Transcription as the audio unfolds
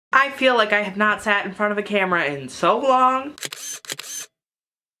I feel like I have not sat in front of a camera in so long.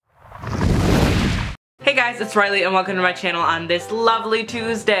 Hey guys, it's Riley and welcome to my channel on this lovely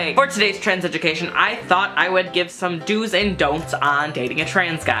Tuesday. For today's trans education, I thought I would give some do's and don'ts on dating a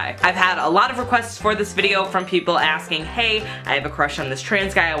trans guy. I've had a lot of requests for this video from people asking, hey, I have a crush on this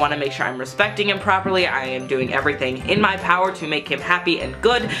trans guy, I want to make sure I'm respecting him properly, I am doing everything in my power to make him happy and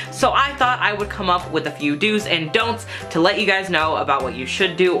good, so I thought I would come up with a few do's and don'ts to let you guys know about what you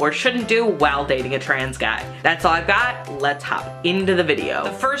should do or shouldn't do while dating a trans guy. That's all I've got, let's hop into the video.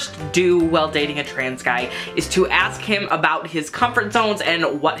 The first do while dating a trans guy is to ask him about his comfort zones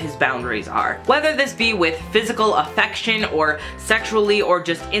and what his boundaries are. Whether this be with physical affection or sexually or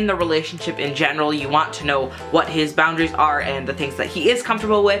just in the relationship in general, you want to know what his boundaries are and the things that he is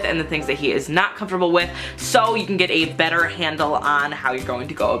comfortable with and the things that he is not comfortable with, so you can get a better handle on how you're going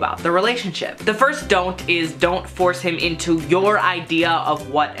to go about the relationship. The first don't is don't force him into your idea of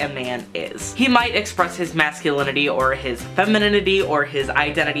what a man is. He might express his masculinity or his femininity or his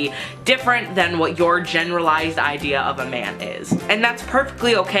identity different than what your generalized idea of a man is. And that's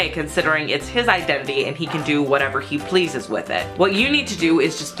perfectly okay considering it's his identity and he can do whatever he pleases with it. What you need to do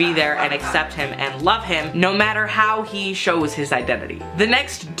is just be there and accept him and love him no matter how he shows his identity. The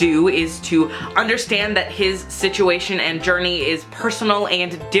next do is to understand that his situation and journey is personal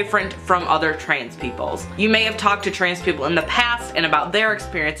and different from other trans people's. You may have talked to trans people in the past and about their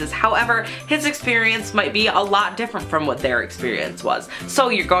experiences, however, his experience might be a lot different from what their experience was. So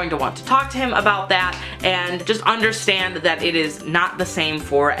you're going to want to talk to him about that and just understand that it is not the same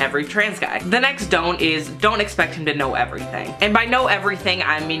for every trans guy. The next don't is don't expect him to know everything. And by know everything,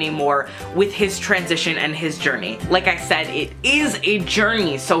 I'm meaning more with his transition and his journey. Like I said, it is a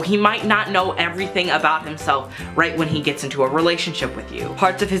journey, so he might not know everything about himself right when he gets into a relationship with you.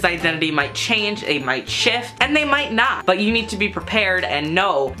 Parts of his identity might change, they might shift, and they might not. But you need to be prepared and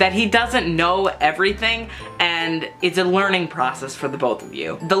know that he doesn't know everything, and it's a learning process for the both of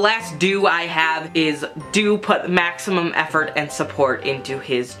you. The last do I have is do put maximum effort and support into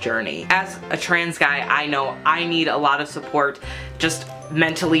his journey. As a trans guy, I know I need a lot of support just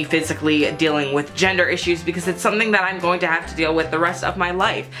mentally, physically dealing with gender issues because it's something that I'm going to have to deal with the rest of my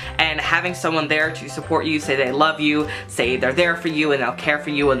life. And having someone there to support you, say they love you, say they're there for you and they'll care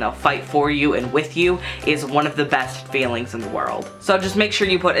for you and they'll fight for you and with you is one of the best feelings in the world. So just make sure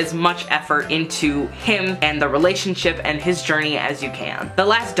you put as much effort into him and the relationship and his journey as you can. The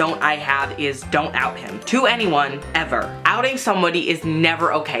last don't I have is don't out him to anyone ever. Outing somebody is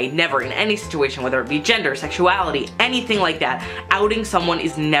never okay, never in any situation, whether it be gender, sexuality, anything like that. Outing someone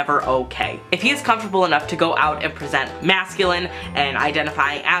is never okay. If he is comfortable enough to go out and present masculine and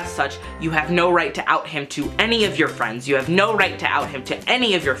identifying as such, you have no right to out him to any of your friends. You have no right to out him to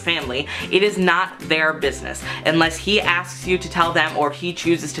any of your family. It is not their business. Unless he asks you to tell them or he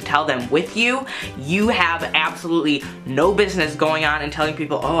chooses to tell them with you, you have absolutely no business going on and telling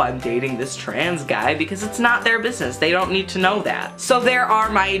people, oh, I'm dating this trans guy, because it's not their business. They don't need to know that. So there are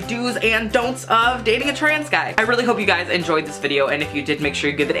my do's and don'ts of dating a trans guy. I really hope you guys enjoyed this video, and if you did, make sure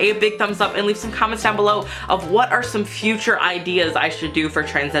you give it a big thumbs up and leave some comments down below of what are some future ideas I should do for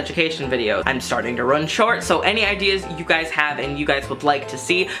trans education videos. I'm starting to run short, so any ideas you guys have and you guys would like to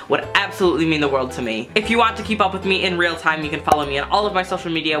see would absolutely mean the world to me. If you want to keep up with me in real time, you can follow me on all of my social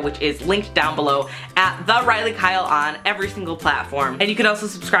media, which is linked down below at The Riley Kyle on every single platform. And you can also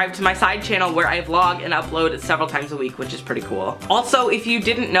subscribe to my side channel where I vlog and upload several times a week, which is pretty cool. Also, if you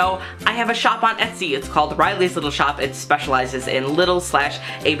didn't know, I have a shop on Etsy. It's called Riley's Little Shop. It specializes in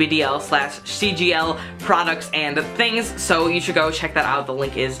little/ABDL/CGL products and things, so you should go check that out. The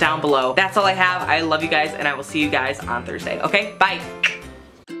link is down below. That's all I have. I love you guys, and I will see you guys on Thursday. Okay, bye!